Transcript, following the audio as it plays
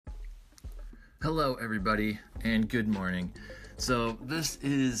Hello everybody, and good morning. So this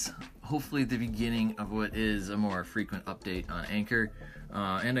is hopefully the beginning of what is a more frequent update on Anchor,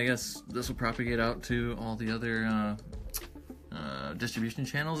 and I guess this will propagate out to all the other distribution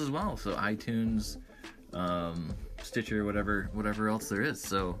channels as well, so iTunes, Stitcher, whatever else there is.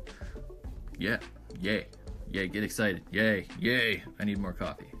 So yeah, yay, get excited, yay, I need more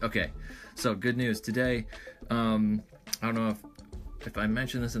coffee. Okay, so good news today. I don't know if I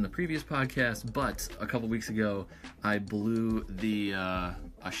mentioned this in the previous podcast, but a couple weeks ago I blew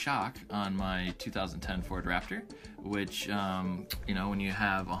a shock on my 2010 Ford Raptor, which when you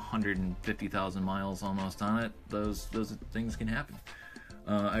have 150,000 miles almost on it, those things can happen.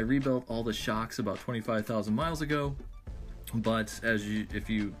 I rebuilt all the shocks about 25,000 miles ago, but if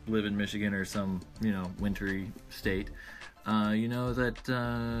you live in Michigan or some wintry state, you know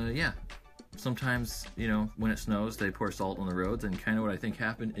that sometimes, when it snows, they pour salt on the roads, and kind of what I think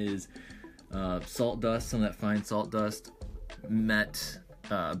happened is salt dust, some of that fine salt dust, met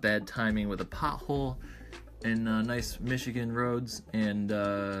bad timing with a pothole in nice Michigan roads, and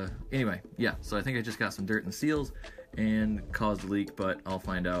so I think I just got some dirt and seals and caused a leak, but I'll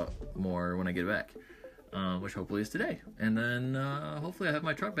find out more when I get back, which hopefully is today, and then hopefully I have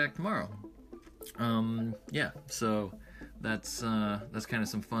my truck back tomorrow. So that's kind of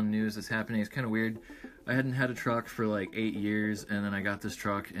some fun news that's happening. It's kind of weird. I hadn't had a truck for like 8 years, and then I got this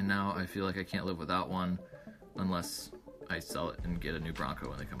truck, and now I feel like I can't live without one unless I sell it and get a new Bronco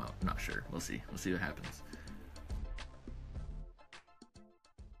when they come out. I'm not sure. We'll see what happens.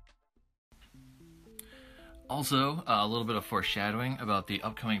 Also, a little bit of foreshadowing about the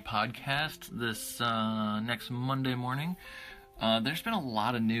upcoming podcast this next Monday morning. There's been a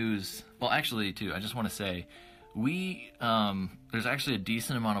lot of news. Well, actually, too, I just want to say, there's actually a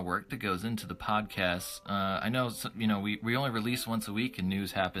decent amount of work that goes into the podcast. I know, we only release once a week, and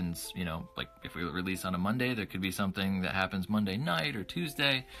news happens, like if we release on a Monday, there could be something that happens Monday night or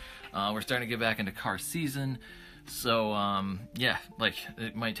Tuesday. We're starting to get back into car season. So,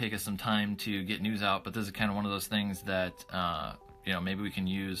 it might take us some time to get news out, but this is kind of one of those things that, maybe we can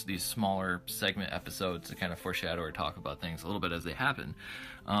use these smaller segment episodes to kind of foreshadow or talk about things a little bit as they happen.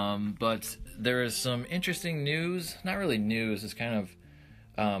 But there is some interesting news, not really news, it's kind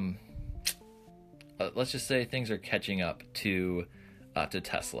of, let's just say things are catching up to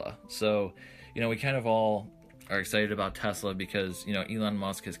Tesla. So, we kind of all are excited about Tesla because, Elon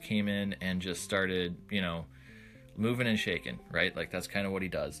Musk has came in and just started, moving and shaking, right? Like that's kind of what he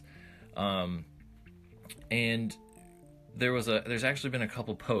does. And there's actually been a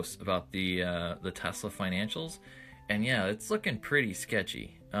couple posts about the Tesla financials, and yeah, it's looking pretty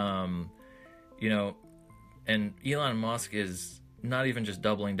sketchy. And Elon Musk is not even just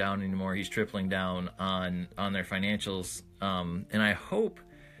doubling down anymore, he's tripling down on their financials. And I hope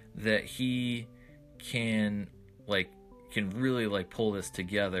that he can really pull this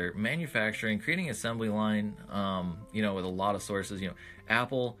together, manufacturing, creating an assembly line, with a lot of sources.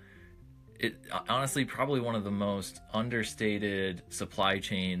 Apple, honestly, probably one of the most understated supply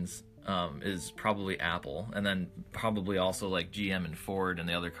chains is probably Apple, and then probably also like GM and Ford and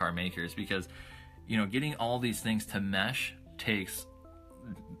the other car makers, because getting all these things to mesh takes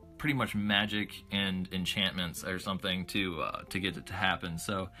pretty much magic and enchantments or something to get it to happen.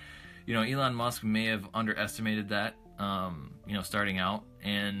 So Elon Musk may have underestimated that starting out,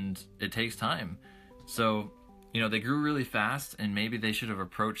 and it takes time. So they grew really fast, and maybe they should have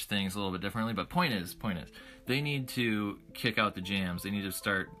approached things a little bit differently. But point is, they need to kick out the jams. They need to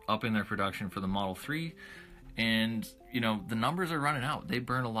start upping their production for the Model 3. And, the numbers are running out. They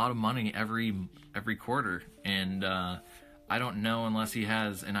burn a lot of money every quarter. And I don't know, unless he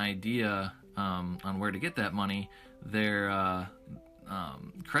has an idea on where to get that money, their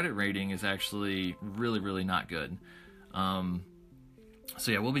credit rating is actually really, really not good.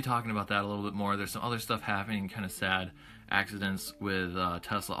 So yeah, we'll be talking about that a little bit more. There's some other stuff happening, kind of sad accidents with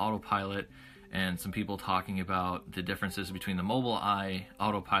Tesla Autopilot, and some people talking about the differences between the Mobileye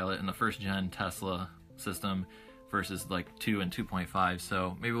Autopilot and the first gen Tesla system versus like 2 and 2.5.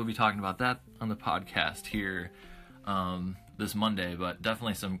 So maybe we'll be talking about that on the podcast here this Monday, but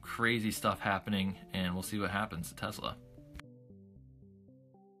definitely some crazy stuff happening, and we'll see what happens to Tesla.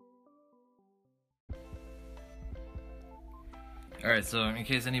 Alright, so in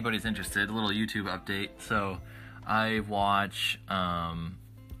case anybody's interested, a little YouTube update. So I watch a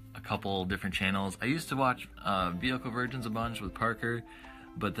couple different channels. I used to watch Vehicle Virgins a bunch with Parker,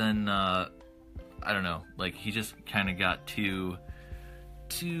 but then I don't know, like he just kind of got too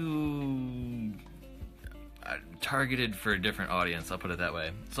targeted for a different audience, I'll put it that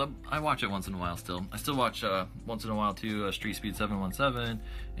way. So I watch it once in a while still. I still watch once in a while too, Street Speed 717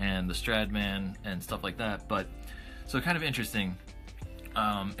 and the Stradman and stuff like that. But so kind of interesting.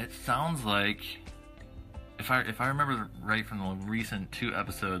 It sounds like, if I remember right from the recent 2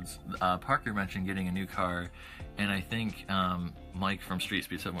 episodes, Parker mentioned getting a new car, and I think Mike from Street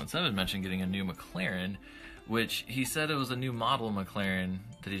Speed 717 mentioned getting a new McLaren, which he said it was a new model McLaren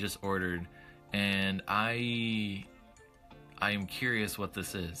that he just ordered. And I am curious what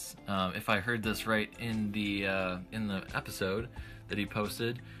this is. If I heard this right in the episode that he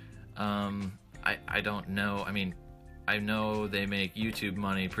posted, I don't know. I mean, I know they make YouTube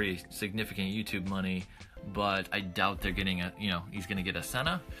money, pretty significant YouTube money, but I doubt they're getting he's going to get a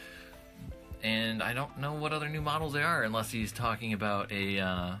Senna. And I don't know what other new models they are, unless he's talking about a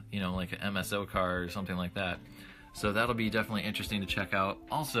like an MSO car or something like that. So that'll be definitely interesting to check out.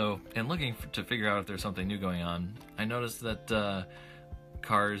 Also, in looking to figure out if there's something new going on, I noticed that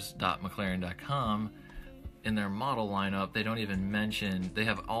cars.mclaren.com, in their model lineup, they don't even mention, they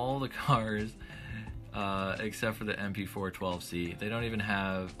have all the cars except for the MP412C. They don't even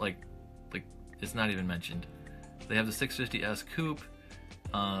have, like it's not even mentioned. They have the 650S Coupe,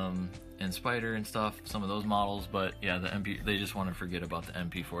 and Spider and stuff, some of those models, but yeah, they just want to forget about the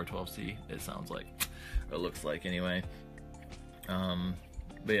MP412C, it sounds like. It looks like anyway. But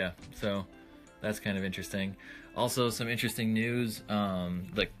yeah, so that's kind of interesting. Also, some interesting news,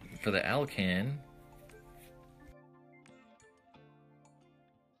 like for the Alcan.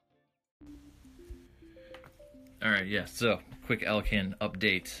 Alright, yeah, so quick Alcan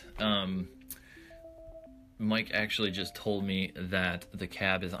update. Mike actually just told me that the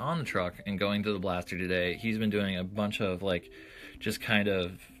cab is on the truck and going to the blaster today. He's been doing a bunch of just kind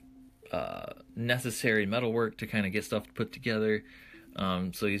of necessary metal work to kind of get stuff put together.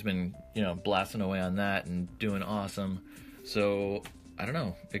 So he's been, blasting away on that and doing awesome. So I don't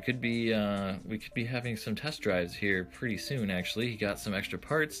know. It could be we could be having some test drives here pretty soon. Actually, he got some extra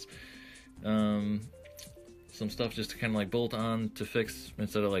parts, some stuff just to kind of bolt on to fix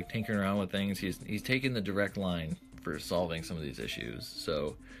instead of tinkering around with things. He's taking the direct line for solving some of these issues.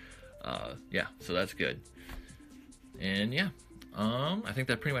 So yeah, so that's good. And yeah. I think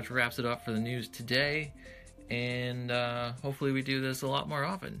that pretty much wraps it up for the news today, and hopefully we do this a lot more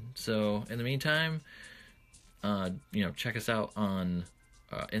often. So in the meantime, check us out on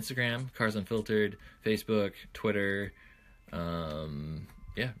Instagram, Cars Unfiltered, Facebook, Twitter,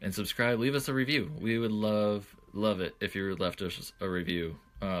 yeah, and subscribe. Leave us a review. We would love it if you left us a review.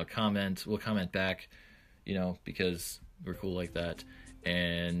 Comment. We'll comment back, because we're cool like that.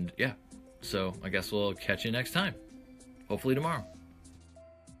 And yeah, so I guess we'll catch you next time. Hopefully tomorrow.